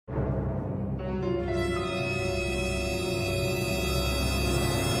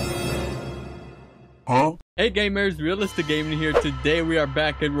Hey gamers, Realistic Gaming here. Today we are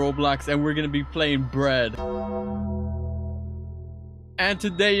back in Roblox and we're gonna be playing Bread. And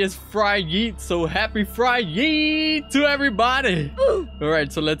today is Fry Yeet, so happy Fry Yeet to everybody!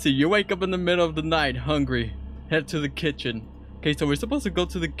 Alright, so let's see. You wake up in the middle of the night, hungry. Head to the kitchen. Okay, so we're supposed to go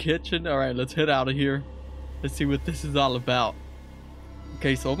to the kitchen. Alright, let's head out of here. Let's see what this is all about.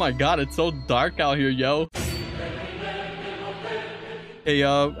 Okay, so oh my god, it's so dark out here, yo. Hey,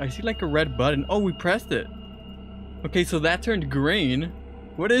 I see like a red button. Oh, we pressed it. Okay, so that turned green.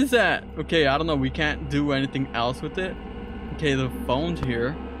 What is that? Okay, I don't know. We can't do anything else with it. Okay, the phone's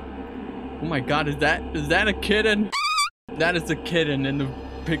here. Oh my god, is that a kitten? That is a kitten, and the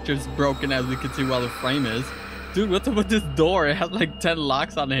picture's broken as we can see while the frame is. Dude, what's up with this door? It has like 10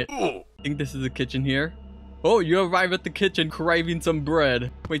 locks on it. I think this is the kitchen here. Oh, you arrive at the kitchen craving some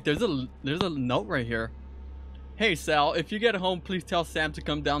bread. Wait, there's a note right here. Hey Sal, if you get home, please tell Sam to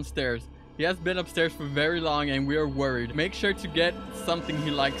come downstairs. He has been upstairs for very long and we are worried. Make sure to get something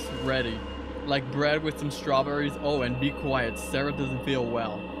he likes ready. Like bread with some strawberries. Oh, and be quiet. Sarah doesn't feel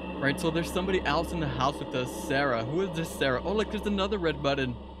well. Right, so there's somebody else in the house with us. Sarah. Who is this Sarah? Oh, look, there's another red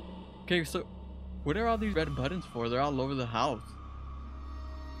button. Okay, so what are all these red buttons for? They're all over the house.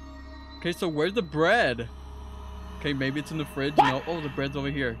 Okay, so where's the bread? Okay, maybe it's in the fridge. No. Oh, the bread's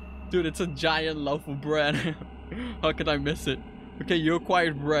over here. Dude, it's a giant loaf of bread. How could I miss it? Okay, you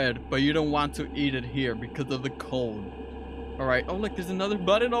acquired bread, but you don't want to eat it here because of the cold. Alright. Oh, look, there's another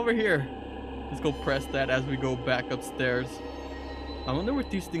button over here. Let's go press that as we go back upstairs. I wonder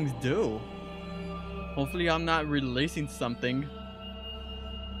what these things do. Hopefully I'm not releasing something.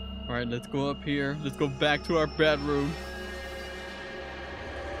 Alright, let's go up here. Let's go back to our bedroom.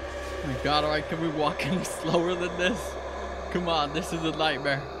 Oh my god, alright, can we walk any slower than this? Come on, this is a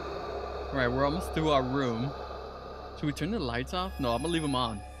nightmare. Alright, we're almost through our room. Should we turn the lights off? No, I'm gonna leave them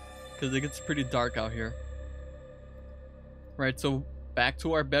on. Because it gets pretty dark out here. Right, so back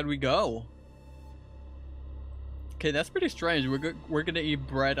to our bed we go. Okay, that's pretty strange. We're gonna eat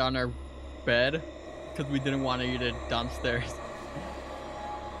bread on our bed. Because we didn't want to eat it downstairs.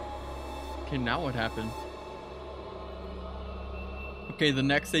 Okay, now what happened? Okay, the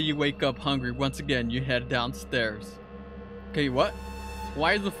next day you wake up hungry. Once again, you head downstairs. Okay, what?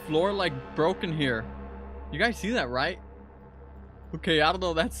 Why is the floor like broken here? You guys see that, right? Okay, I don't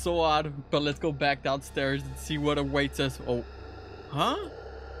know. That's so odd. But let's go back downstairs and see what awaits us. Oh. Huh?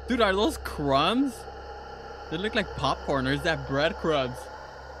 Dude, are those crumbs? They look like popcorn. Or is that breadcrumbs?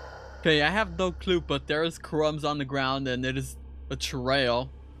 Okay, I have no clue. But there is crumbs on the ground. And it is a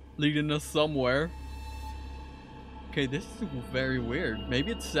trail leading us somewhere. Okay, this is very weird.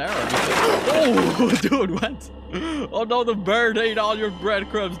 Maybe it's Sarah. Oh, dude, what? Oh no, the bird ate all your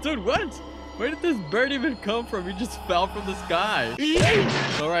breadcrumbs. Dude, what? Where did this bird even come from? He just fell from the sky.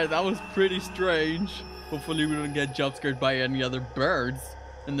 Alright, that was pretty strange. Hopefully we don't get jump scared by any other birds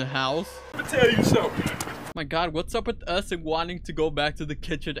in the house. Let me tell you something. My god, what's up with us and wanting to go back to the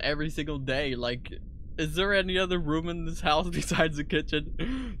kitchen every single day? Like, is there any other room in this house besides the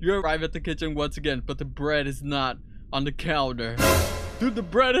kitchen? You arrive at the kitchen once again, but the bread is not on the counter. Dude, the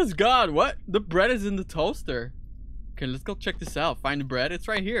bread is gone. What? The bread is in the toaster. Okay, let's go check this out. Find the bread. It's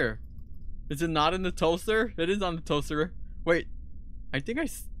right here. Is it not in the toaster? It is on the toaster. Wait. I think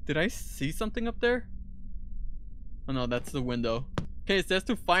did I see something up there? Oh no, that's the window. Okay, it says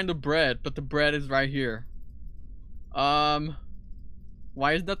to find the bread, but the bread is right here. Why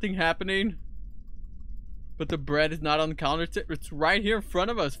is nothing happening? But the bread is not on the counter. It's right here in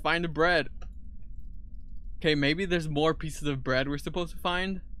front of us. Find the bread. Okay, maybe there's more pieces of bread we're supposed to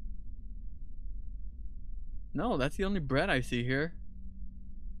find. No, that's the only bread I see here.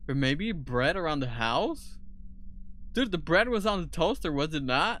 Or maybe bread around the house? Dude, the bread was on the toaster, was it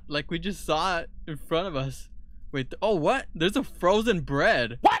not? Like, we just saw it in front of us. Wait, oh, what? There's a frozen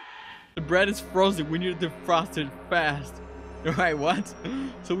bread. What? The bread is frozen. We need to defrost it fast. Alright, what?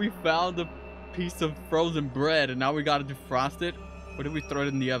 So we found a piece of frozen bread, and now we gotta defrost it? Or did we throw it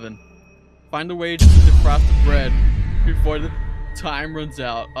in the oven? Find a way to defrost the bread before the time runs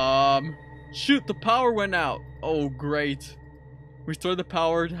out. Shoot, the power went out. Oh, great. Restore the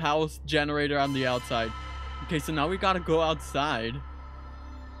powered house generator on the outside. Okay, so now we gotta go outside.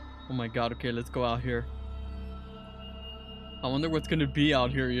 Oh my god, okay, let's go out here. I wonder what's gonna be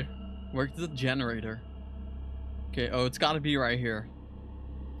out here. Where's the generator? Okay, oh, it's gotta be right here.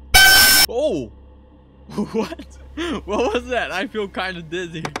 Oh! What? What was that? I feel kind of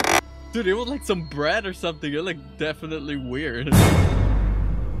dizzy. Dude, it was like some bread or something. It looked definitely weird.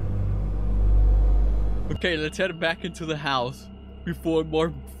 Okay, let's head back into the house before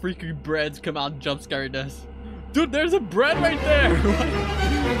more freaky breads come out and jump scaring us. Dude, there's a bread right there.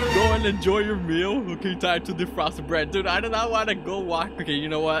 Go and enjoy your meal. Okay, time to defrost the bread. Dude, I do not want to go walk. Okay, you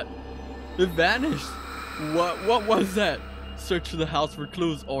know what? It vanished. What was that? Search the house for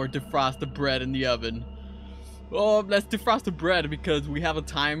clues or defrost the bread in the oven. Oh, let's defrost the bread because we have a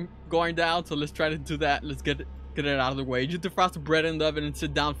time going down. So let's try to do that. Let's get it out of the way. You defrost the bread in the oven and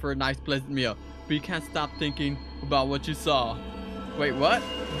sit down for a nice pleasant meal. But you can't stop thinking about what you saw. Wait, what?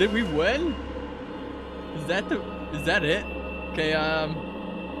 Did we win? Is that it? Okay,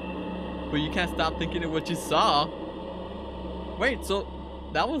 but you can't stop thinking of what you saw. Wait, so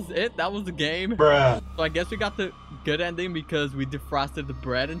that was it? That was the game? Bruh. So I guess we got the good ending because we defrosted the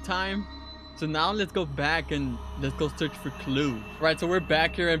bread in time. So now let's go back and let's go search for clues. Right, so we're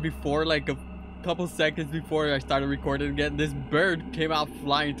back here, and before, like a couple seconds before I started recording again, this bird came out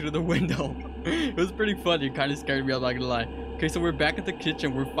flying through the window. It was pretty funny. It kind of scared me, I'm not gonna lie. Okay, so we're back at the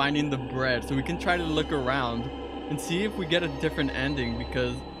kitchen. We're finding the bread. So we can try to look around and see if we get a different ending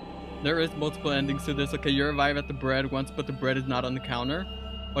because there is multiple endings to this. Okay, you arrive at the bread once, but the bread is not on the counter.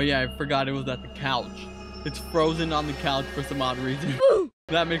 Oh yeah, I forgot it was at the couch. It's frozen on the couch for some odd reason.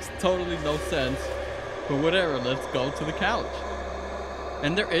 That makes totally no sense. But whatever, let's go to the couch.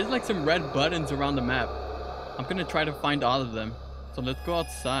 And there is like some red buttons around the map. I'm gonna try to find all of them. So let's go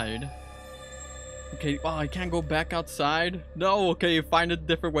outside. Okay, oh, I can't go back outside. No, okay, find a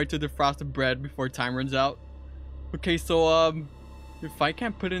different way to defrost the bread before time runs out. Okay, so if I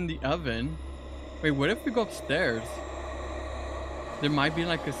can't put it in the oven. Wait, what if we go upstairs? There might be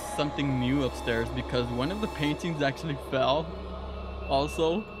like something new upstairs because one of the paintings actually fell.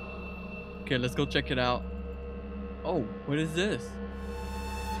 Also. Okay, let's go check it out. Oh, what is this?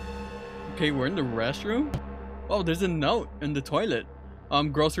 Okay, we're in the restroom. Oh, there's a note in the toilet.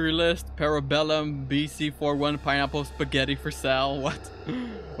 Grocery list, Parabellum, BC41, pineapple spaghetti for sale. What?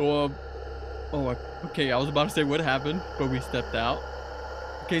 Okay, I was about to say what happened, but we stepped out.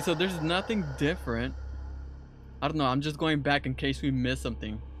 Okay, so there's nothing different. I don't know, I'm just going back in case we missed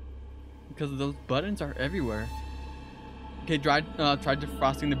something. Because those buttons are everywhere. Okay, try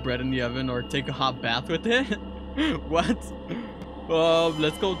defrosting the bread in the oven or take a hot bath with it. What?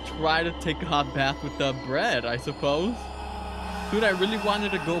 Let's go try to take a hot bath with the bread, I suppose. Dude, I really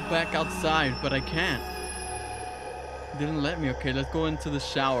wanted to go back outside, but I can't. It didn't let me. Okay, let's go into the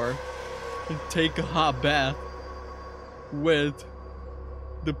shower and take a hot bath with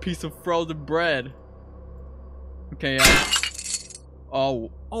the piece of frozen bread. Okay, oh,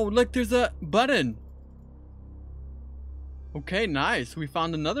 look, there's a button. Okay, nice. We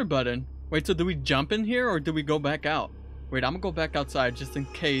found another button. Wait, so do we jump in here or do we go back out? Wait, I'm gonna go back outside just in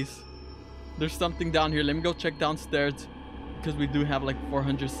case there's something down here. Let me go check downstairs because we do have like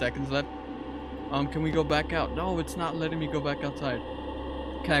 400 seconds left. Can we go back out? No, it's not letting me go back outside.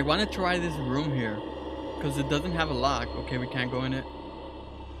 Okay, I want to try this room here because it doesn't have a lock. Okay, we can't go in it.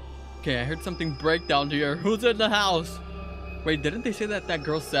 Okay, I heard something break down here. Who's in the house? Wait, didn't they say that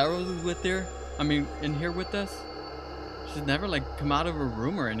girl Sarah was with there? I mean, in here with us? She's never like come out of her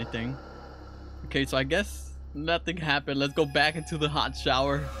room or anything. Okay, so I guess nothing happened. Let's go back into the hot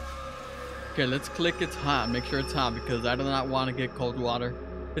shower. Okay, let's click it's hot. Make sure it's hot because I do not want to get cold water.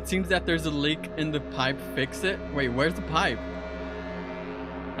 It seems that there's a leak in the pipe. Fix it. Wait, where's the pipe?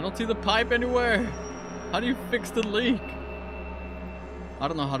 I don't see the pipe anywhere. How do you fix the leak? I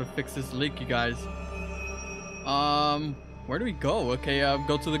don't know how to fix this leak, you guys. Where do we go? Okay,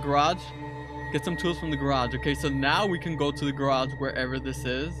 go to the garage. Get some tools from the garage. Okay, so now we can go to the garage wherever this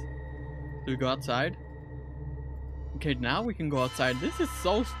is. Do we go outside? Okay, now we can go outside. This is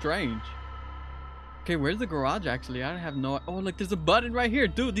so strange. Okay, where's the garage actually? I have no... Oh, look, there's a button right here.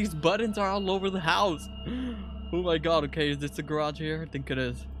 Dude, these buttons are all over the house. Oh my god, okay, is this the garage here? I think it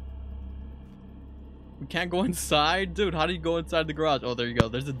is. We can't go inside? Dude, how do you go inside the garage? Oh, there you go.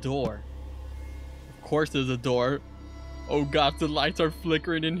 There's a door. Of course there's a door. Oh god, the lights are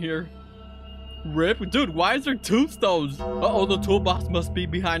flickering in here. Rip. Dude, why is there tombstones? Uh-oh, the toolbox must be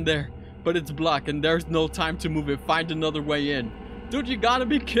behind there. But it's blocked and there's no time to move it. Find another way in. Dude, you gotta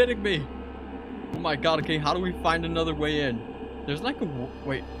be kidding me. Oh my god, okay, how do we find another way in? There's like a...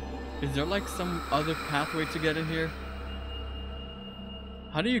 Wait, is there like some other pathway to get in here?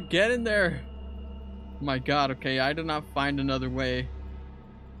 How do you get in there? Oh my god, okay, I did not find another way.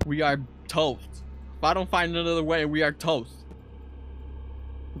 We are toast. If I don't find another way, we are toast.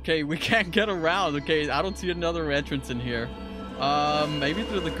 Okay, we can't get around. Okay, I don't see another entrance in here. Maybe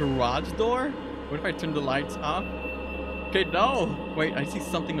through the garage door? What if I turn the lights off? Okay, no! Wait, I see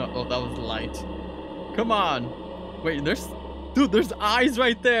something. Oh, that was the light. Come on. Wait, dude, there's eyes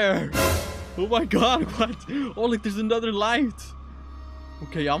right there. Oh my god, what? Oh, look, there's another light.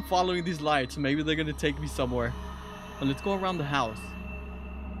 Okay, I'm following these lights. Maybe they're gonna take me somewhere. But let's go around the house.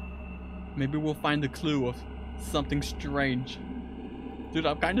 Maybe we'll find a clue of something strange. Dude,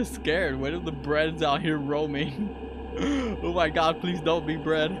 I'm kind of scared. What if the bread's out here roaming? Oh my god, please don't be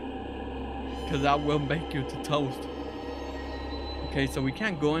bread. Because I will make you to toast. Okay, so we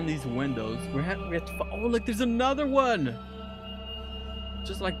can't go in these windows. We have to, oh, look, there's another one.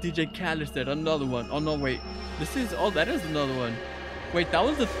 Just like DJ Khaled said, another one. Oh, no, wait. This is, oh, that is another one. Wait, that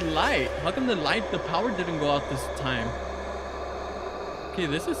was the light. How come the power didn't go out this time? Okay,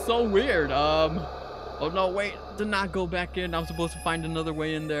 this is so weird. Oh no, wait, do not go back in. I'm supposed to find another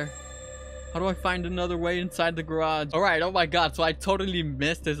way in there. How do I find another way inside the garage? All right, oh my god, so I totally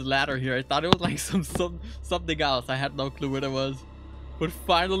missed this ladder here. I thought it was like something else. I had no clue what it was. But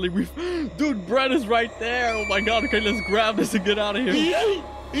finally dude, bread is right there. Oh my god, okay, let's grab this and get out of here.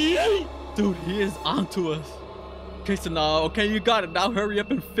 Dude, he is onto us. Okay, so now, okay, you got it. Now hurry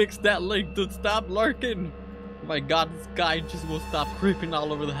up and fix that leak, dude. Stop lurking. Oh my god, this guy just will stop creeping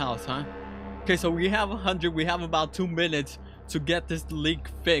all over the house, huh? Okay, so we have 100. We have about 2 minutes to get this leak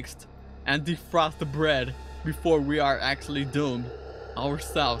fixed and defrost the bread before we are actually doomed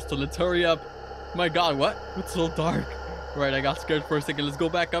ourselves. So let's hurry up. Oh my god, what? It's so dark. Right, I got scared for a second. Let's go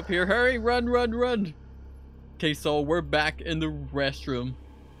back up here. Hurry, run, run, run. Okay, so we're back in the restroom.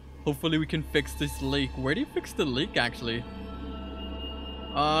 Hopefully we can fix this leak. Where do you fix the leak, actually?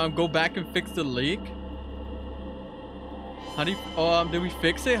 Go back and fix the leak. How do you, did we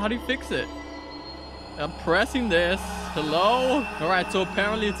fix it? How do you fix it? I'm pressing this. Hello? All right, so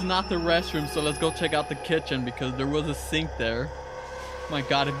apparently it's not the restroom, so let's go check out the kitchen because there was a sink there. My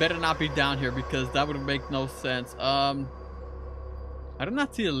god, it better not be down here because that would make no sense. I do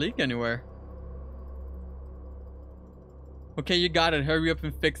not see a leak anywhere. Okay, you got it. Hurry up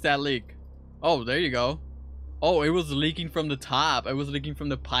and fix that leak. Oh, there you go. Oh, it was leaking from the top. It was leaking from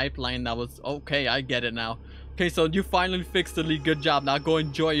the pipeline. That was okay. I get it now. Okay, so you finally fixed the leak. Good job. Now go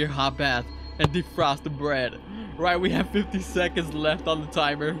enjoy your hot bath and defrost the bread. Right, we have 50 seconds left on the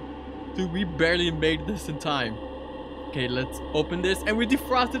timer. Dude, we barely made this in time. Okay, let's open this and we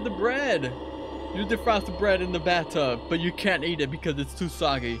defrosted the bread. You defrost the bread in the bathtub, but you can't eat it because it's too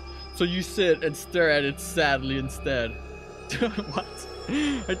soggy. So you sit and stare at it sadly instead. What?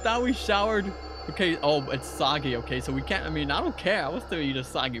 I thought we showered. Okay, oh, it's soggy. Okay, so we can't, I mean, I don't care. I will still eat a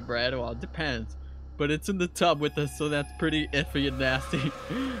soggy bread. Well, it depends. But it's in the tub with us, so that's pretty iffy and nasty.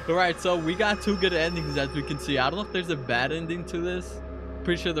 Alright, so we got 2 good endings as we can see. I don't know if there's a bad ending to this.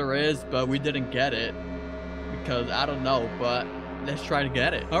 Pretty sure there is, but we didn't get it. Because I don't know, but let's try to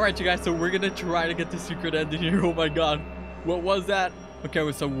get it. Alright, you guys, so we're gonna try to get the secret ending here. Oh my god. What was that? Okay,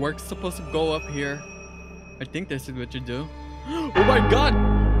 so we're supposed to go up here. I think this is what you do. Oh my god!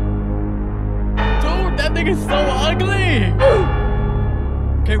 Dude, that thing is so ugly!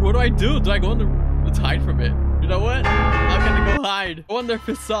 Okay, what do I do? Do I go in the... Let's hide from it. You know what? I'm gonna go hide. I wonder if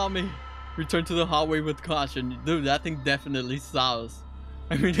it saw me. Return to the hallway with caution. Dude, that thing definitely saw us.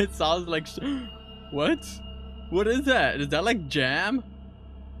 I mean, it saw us like... What? What is that? Is that like jam?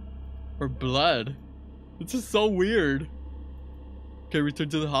 Or blood? This is so weird. Okay, return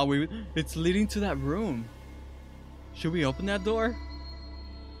to the hallway. It's leading to that room. Should we open that door?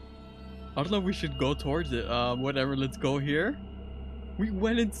 I don't know if we should go towards it. Whatever, let's go here. We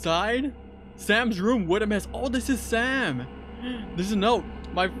went inside? Sam's room, what a mess. Oh, this is Sam. There's a note.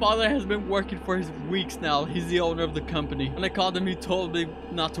 My father has been working for his weeks now. He's the owner of the company. When I called him, he told me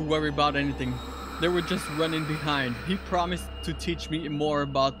not to worry about anything. They were just running behind. He promised to teach me more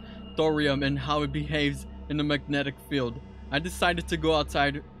about thorium and how it behaves in the magnetic field. I decided to go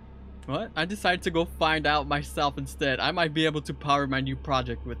outside. What? I decided to go find out myself instead. I might be able to power my new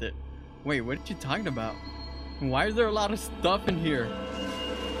project with it. Wait, what are you talking about? Why is there a lot of stuff in here?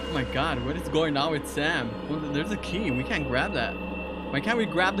 Oh my god, what is going on with Sam? Well, there's a key. We can't grab that. Why can't we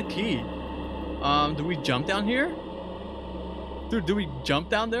grab the key? Do we jump down here? Dude, do we jump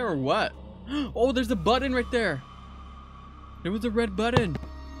down there or what? Oh, there's a button right there. There was a red button.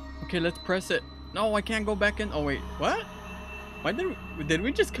 Okay, let's press it. No, I can't go back in. Oh, wait. What? Why did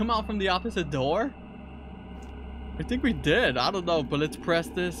we just come out from the opposite door? I think we did. I don't know, but let's press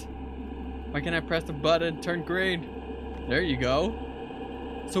this. Why can't I press the button? Turn green. There you go.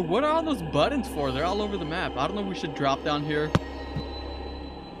 So what are all those buttons for? They're all over the map. I don't know if we should drop down here.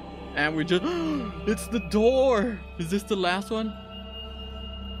 And we just... It's the door! Is this the last one?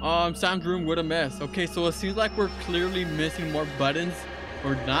 Sam's room, what a mess. Okay, so it seems like we're clearly missing more buttons.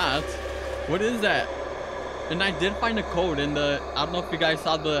 Or not. What is that? And I did find a code in the... I don't know if you guys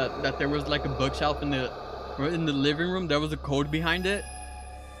saw that there was like a bookshelf in the living room. There was a code behind it.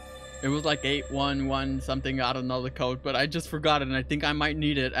 It was like 811 something, I don't know the code, but I just forgot it and I think I might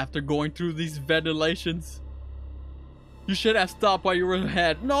need it after going through these ventilations. You should have stopped while you were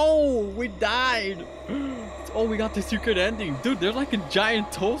ahead. No, we died. Oh, we got the secret ending. Dude, there's like a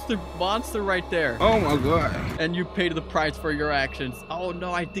giant toaster monster right there. Oh my god. And you paid the price for your actions. Oh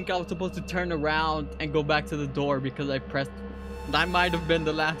no, I think I was supposed to turn around and go back to the door because I pressed... That might have been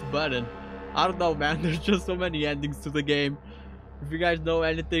the last button. I don't know, man. There's just so many endings to the game. If you guys know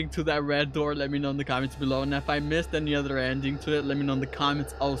anything to that red door, let me know in the comments below. And if I missed any other ending to it, let me know in the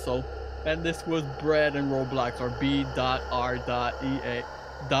comments also. And this was Bread and Roblox, or B.R.E.A.E.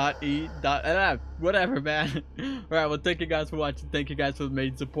 Whatever, man. Alright, well, thank you guys for watching. Thank you guys for the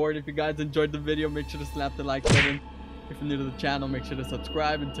amazing support. If you guys enjoyed the video, make sure to slap the like button. If you're new to the channel, make sure to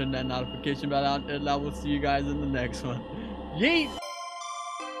subscribe and turn that notification bell on. And I will see you guys in the next one. Yeet!